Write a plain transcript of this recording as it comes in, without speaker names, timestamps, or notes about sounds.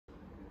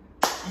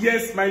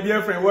Yes, my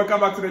dear friend, welcome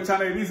back to the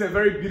channel. It is a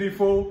very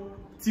beautiful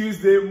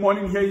Tuesday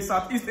morning here in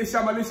Southeast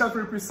Asia, Malaysia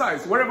to be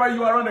precise. Wherever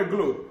you are on the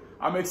globe,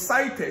 I'm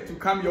excited to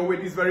come your way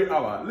this very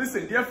hour.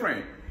 Listen, dear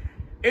friend,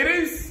 it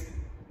is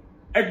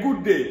a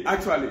good day,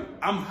 actually.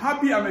 I'm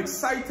happy, I'm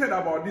excited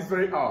about this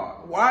very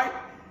hour. Why?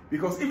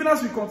 Because even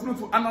as we continue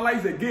to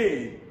analyze the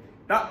game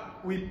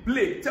that we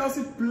played,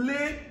 Chelsea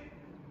played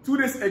 2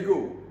 days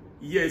ago.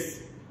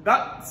 Yes,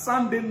 that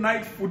Sunday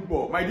night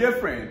football, my dear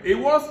friend, it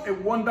was a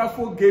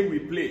wonderful game we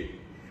played.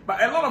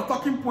 But a lot of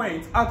talking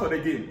points out of the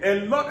game.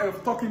 A lot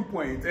of talking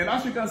points. And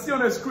as you can see on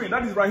the screen,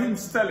 that is Raheem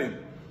Sterling.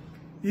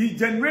 He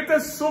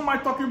generated so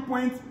much talking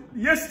points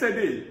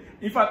yesterday.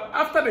 In fact,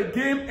 after the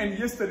game and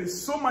yesterday,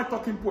 so much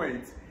talking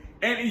points.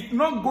 And it's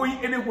not going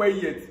anywhere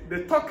yet.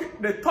 The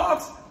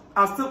talks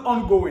are still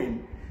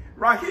ongoing.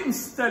 Raheem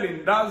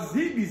Sterling, does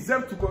he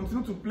deserve to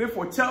continue to play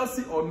for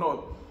Chelsea or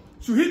not?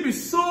 Should he be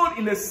sold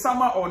in the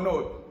summer or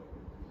not?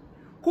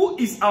 Who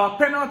is our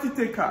penalty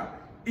taker?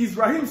 Is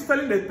Raheem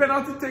Sterling the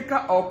penalty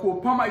taker or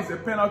Cole Palmer is the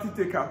penalty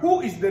taker?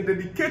 Who is the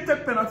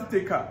dedicated penalty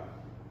taker?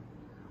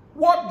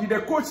 What did the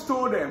coach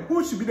told them?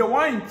 Who should be the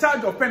one in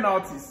charge of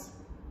penalties?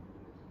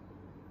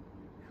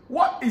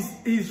 What is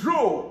his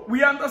role?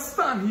 We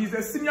understand he is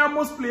the senior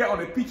most player on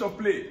the pitch of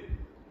play.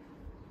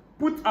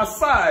 Put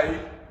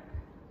aside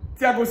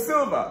Thiago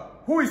Silva,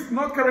 who is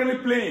not currently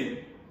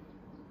playing.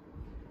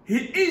 He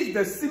is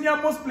the senior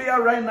most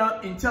player right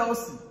now in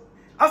Chelsea.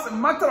 As a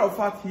matter of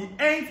fact, he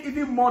earns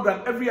even more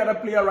than every other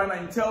player right now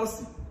in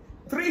Chelsea.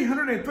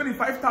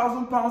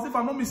 £325,000 if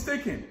I'm not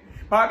mistaken.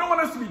 But I don't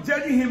want us to be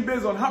judging him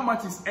based on how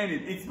much he's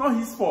earning. It's not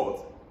his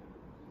fault.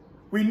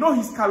 We know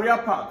his career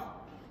path.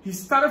 He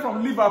started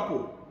from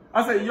Liverpool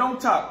as a young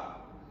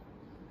chap.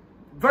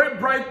 Very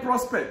bright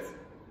prospect.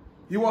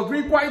 He was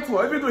doing quite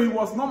well, even though he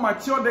was not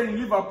mature then in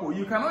Liverpool.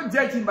 You cannot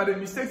judge him by the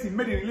mistakes he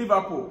made in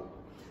Liverpool.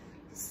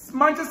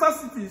 Manchester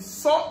City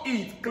saw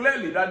it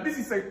clearly that this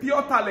is a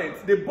pure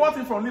talent. They bought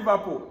him from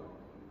Liverpool.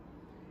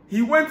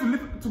 He went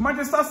to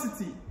Manchester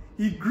City.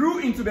 He grew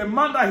into the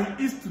man that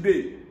he is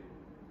today.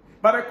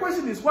 But the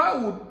question is, why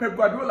would Pep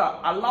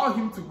Guardiola allow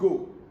him to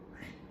go?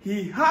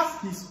 He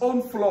has his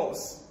own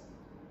flaws.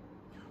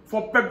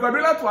 For Pep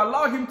Guardiola to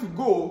allow him to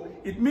go,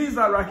 it means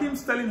that Raheem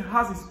Sterling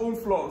has his own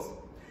flaws.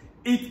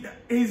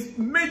 His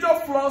major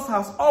flaws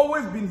has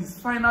always been his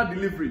final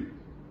delivery.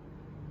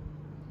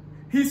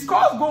 He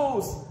scores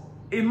goals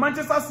in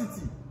Manchester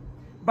City,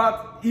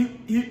 but he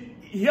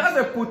has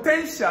the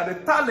potential,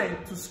 the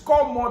talent to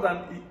score more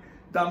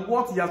than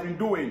what he has been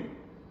doing.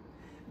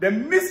 The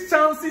missed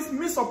chances,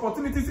 missed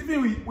opportunities,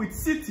 even with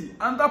City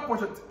under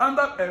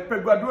Pep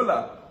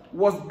Guardiola,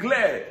 was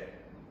glared.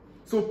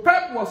 So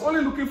Pep was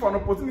only looking for an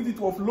opportunity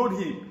to offload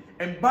him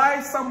and buy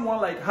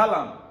someone like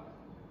Haaland.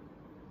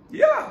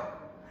 Yeah.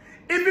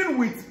 Even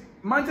with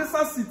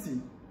Manchester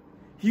City,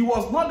 he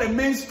was not the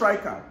main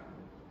striker.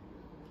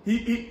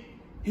 He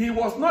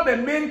was not the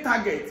main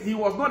target. He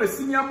was not the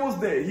senior most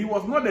there. He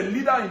was not the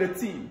leader in the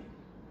team.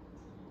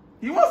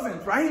 He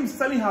wasn't. Raheem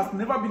Sterling has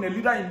never been a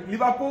leader in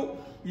Liverpool.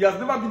 He has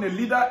never been a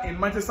leader in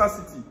Manchester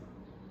City.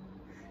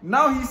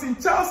 Now he's in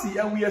Chelsea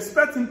and we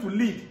expect him to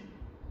lead.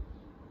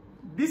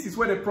 This is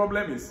where the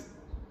problem is.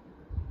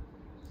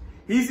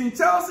 He's in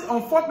Chelsea.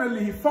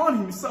 Unfortunately, he found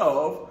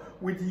himself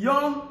with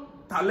young,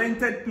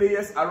 talented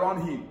players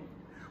around him,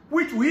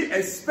 which we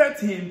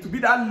expect him to be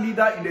that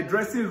leader in the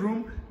dressing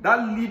room,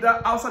 that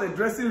leader outside the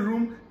dressing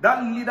room,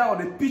 that leader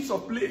on the pitch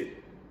of play.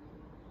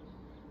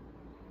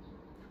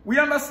 We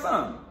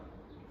understand.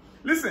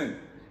 Listen,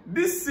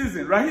 this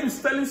season, Raheem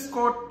Sterling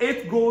scored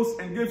 8 goals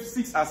and gave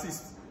 6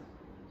 assists.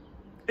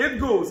 8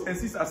 goals and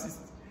 6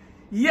 assists.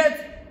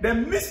 Yet, the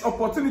missed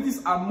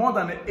opportunities are more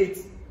than 8.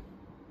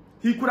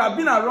 He could have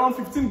been around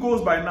 15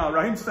 goals by now,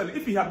 Raheem Sterling.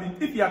 If he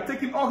had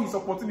taken all his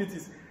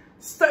opportunities,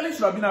 Sterling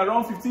should have been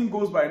around 15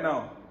 goals by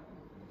now.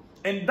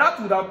 And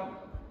that would have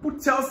put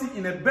Chelsea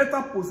in a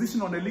better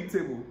position on the league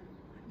table.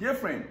 Dear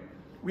friend,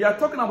 we are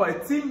talking about a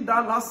team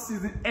that last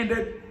season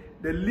ended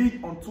the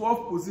league on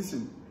 12th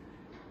position.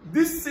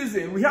 This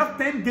season, we have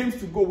 10 games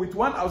to go with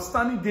 1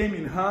 outstanding game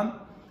in hand,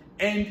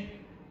 and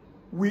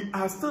we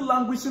are still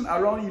languishing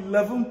around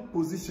 11th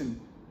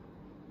position.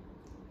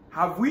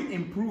 Have we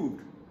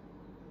improved?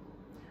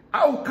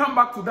 I will come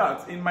back to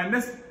that in my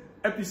next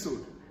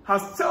episode.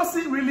 Has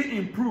Chelsea really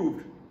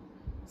improved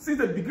since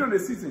the beginning of the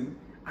season?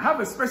 I have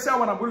a special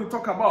one I'm going to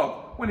talk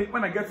about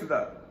when I get to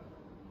that.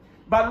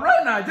 But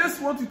right now, I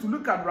just want you to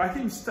look at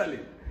Raheem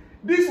Sterling.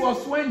 This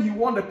was when he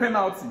won the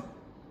penalty.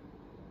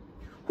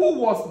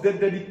 Who was the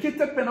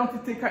dedicated penalty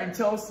taker in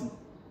Chelsea?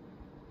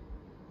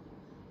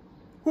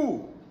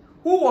 Who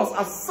was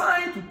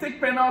assigned to take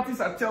penalties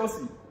at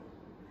Chelsea?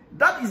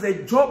 That is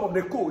a job of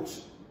the coach.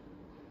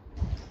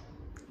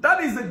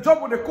 That is the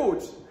job of the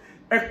coach.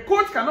 A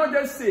coach cannot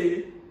just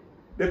say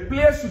the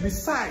players should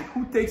decide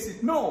who takes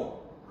it. No.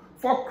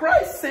 For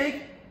Christ's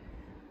sake,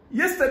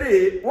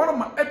 yesterday, one of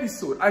my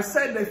episodes, I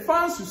said the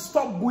fans should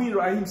stop booing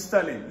Raheem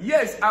Sterling.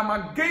 Yes, I'm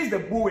against the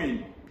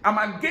booing. I'm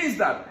against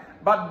that.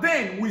 But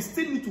then we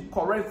still need to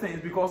correct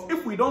things, because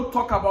if we don't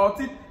talk about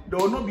it, there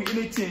will not be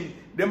any change.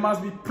 There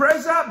must be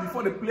pressure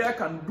before the player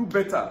can do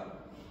better.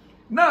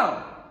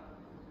 Now,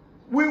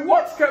 we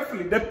watch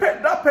carefully. That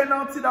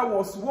penalty that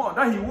was won,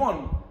 that he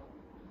won.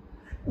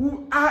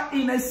 We are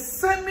in a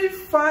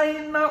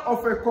semi-final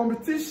of a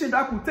competition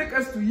that could take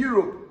us to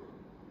Europe.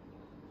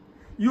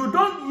 You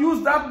don't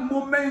use that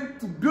moment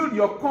to build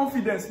your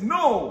confidence.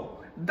 No,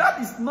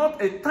 that is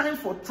not a time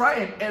for try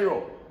and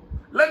error.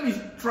 Let me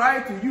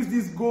try to use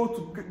this goal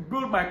to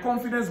build my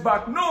confidence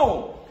back.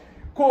 No.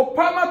 Cole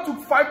Palmer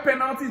took 5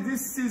 penalties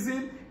this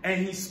season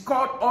and he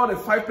scored all the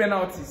 5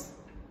 penalties.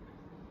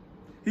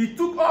 He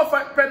took all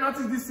 5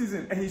 penalties this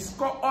season and he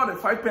scored all the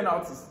 5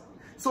 penalties.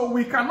 So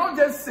we cannot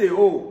just say,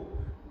 oh,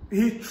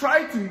 he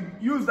tried to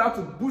use that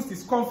to boost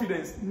his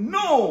confidence.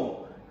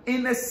 No.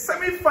 In a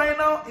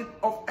semi-final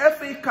of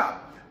FA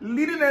Cup,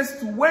 leading us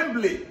to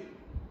Wembley.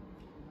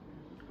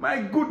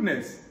 My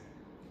goodness.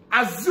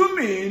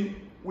 Assuming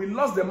we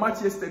lost the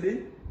match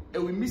yesterday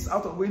and we missed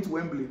out on going to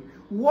Wembley,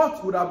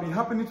 what would have been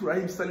happening to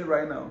Raheem Sterling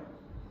right now?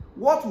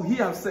 What would he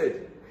have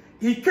said?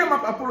 He came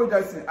up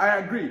apologizing. I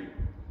agree.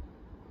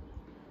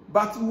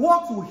 But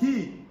what would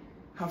he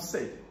have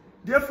said?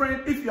 Dear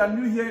friend, if you are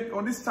new here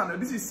on this channel,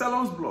 this is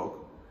Salon's blog.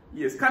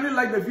 Yes, kindly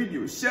like the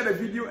video, share the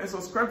video, and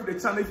subscribe to the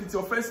channel if it's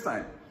your first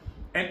time.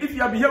 And if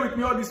you have been here with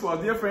me all this while,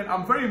 dear friend,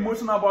 I'm very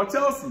emotional about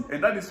Chelsea.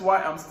 And that is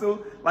why I'm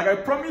still, like I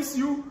promised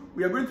you,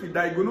 we are going to be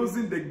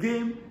diagnosing the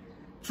game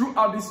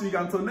throughout this week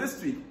until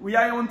next week. We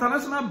are on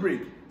international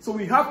break, so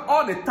we have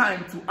all the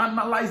time to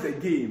analyze the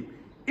game.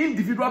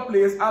 Individual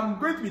players, I'm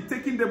going to be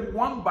taking them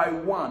one by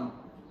one,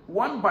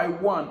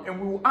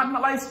 and we will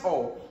analyze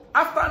all.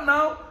 After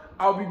now,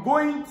 I'll be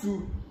going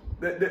to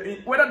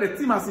whether the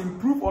team has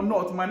improved or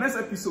not in my next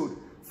episode.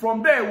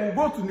 From there, we'll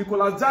go to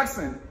Nicholas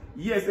Jackson.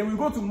 Yes, and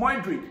we'll go to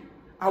Moidrick.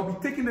 I'll be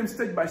taking them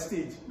stage by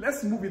stage.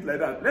 Let's move it like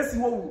that. Let's see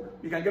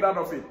what we can get out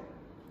of it.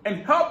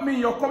 And help me in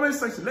your comment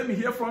section. Let me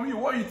hear from you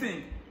what you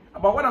think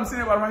about what I'm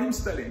saying about Raheem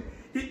Sterling.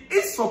 He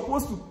is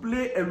supposed to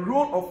play a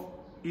role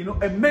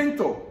of, a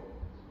mentor.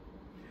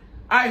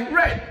 I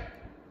read,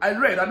 I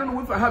don't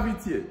know if I have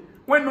it here.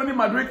 When Noni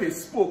Madueke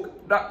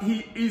spoke, that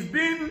he is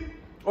being,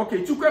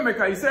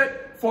 Chukwuemeka, he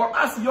said, for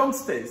us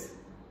youngsters,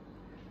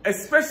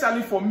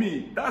 especially for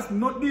me, that's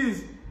not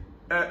this,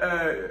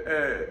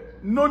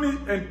 Noni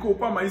and Cole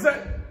Palmer. He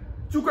said,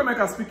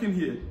 Chukwuemeka speaking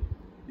here.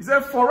 He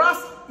said, for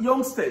us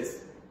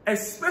youngsters,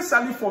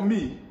 especially for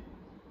me,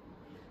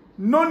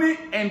 Noni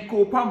and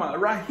Cole Palmer,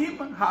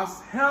 Raheem has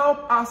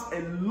helped us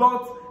a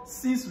lot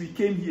since we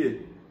came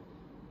here.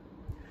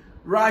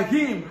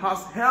 Raheem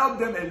has helped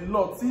them a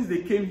lot since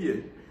they came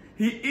here.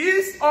 He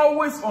is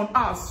always on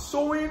us,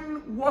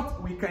 showing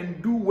what we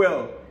can do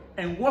well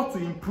and what to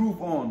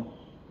improve on.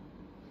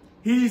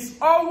 He is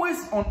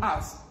always on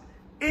us,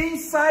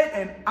 inside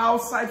and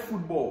outside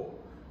football.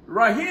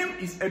 Raheem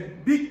is a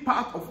big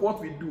part of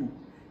what we do.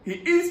 He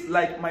is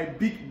like my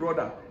big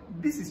brother.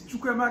 This is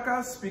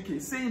Chukwuemeka speaking,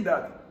 saying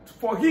that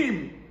for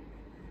him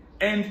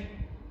and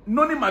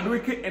Noni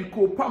Madueke and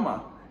Cole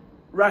Palmer,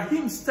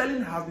 Raheem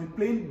Sterling has been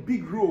playing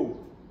big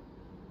role.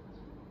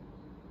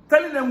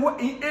 Telling them what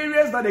in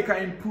areas that they can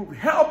improve,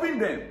 helping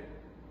them.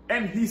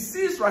 And he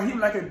sees Raheem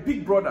like a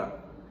big brother.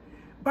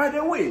 By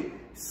the way,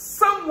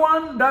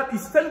 someone that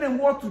is telling them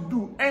what to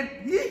do, and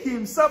he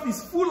himself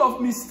is full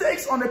of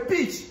mistakes on the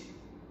pitch.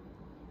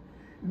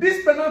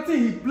 This penalty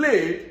he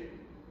played,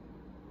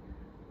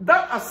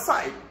 that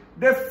aside,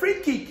 the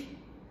free kick,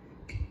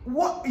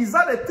 what is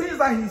that the things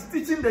that he's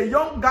teaching the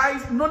young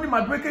guys, Noni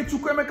Madueke,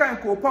 Chukwuemeka, and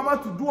Cole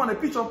Palmer to do on the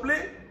pitch of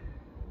play?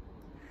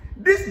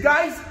 These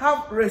guys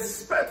have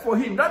respect for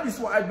him. That is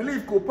why I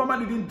believe Cole Palmer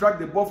didn't drag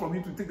the ball from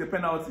him to take the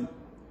penalty.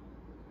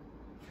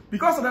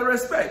 Because of the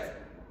respect.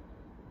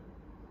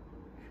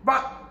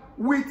 But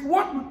with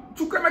what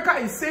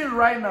Chukwuemeka is saying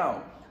right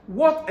now,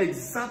 what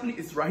exactly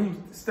is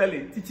Raheem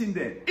Sterling teaching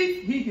them?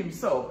 If he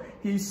himself,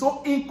 he is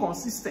so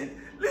inconsistent.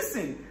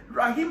 Listen,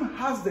 Raheem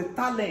has the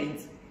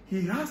talent.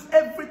 He has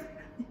everything.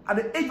 At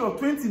the age of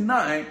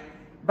 29,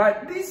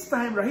 by this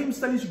time, Raheem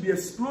Sterling should be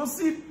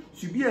explosive,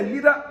 should be a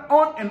leader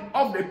on and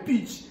off the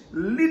pitch,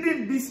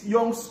 leading this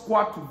young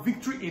squad to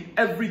victory in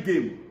every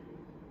game.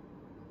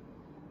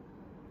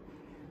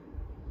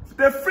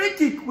 The free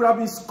kick would have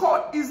been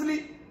scored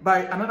easily by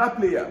another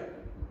player.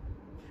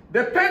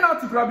 The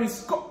penalty could have been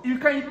scored. You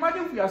can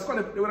imagine if we had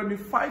scored, there would have been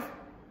 5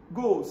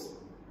 goals.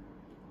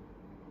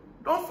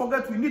 Don't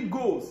forget, we need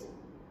goals.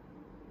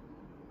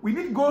 We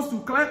need goals to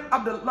climb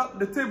up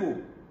the table.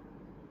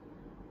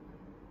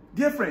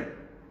 Dear friend,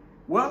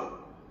 well,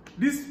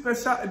 this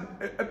special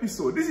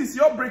episode, this is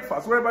your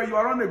breakfast wherever you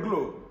are on the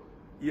globe.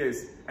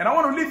 Yes. And I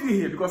want to leave you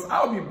here because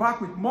I'll be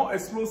back with more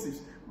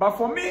explosives. But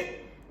for me,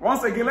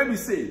 once again, let me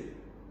say,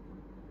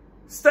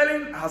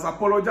 Sterling has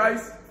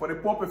apologized for the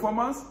poor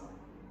performance.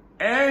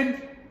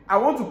 And I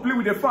want to play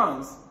with the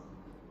fans.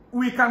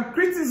 We can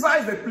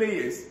criticize the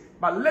players,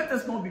 but let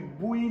us not be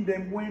booing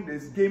them when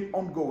there's game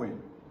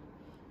ongoing.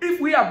 If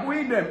we are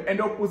booing them and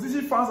the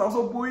opposition fans are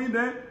also booing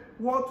them,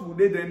 what will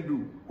they then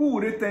do? Who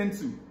will they turn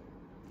to?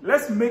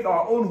 Let's make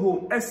our own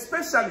home,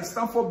 especially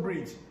Stamford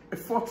Bridge, a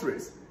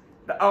fortress.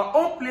 That our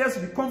own players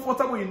will be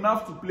comfortable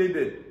enough to play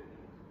there.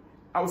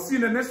 I will see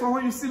you in the next one.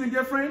 When you see me,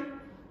 dear friend,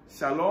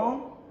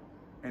 shalom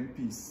and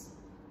peace.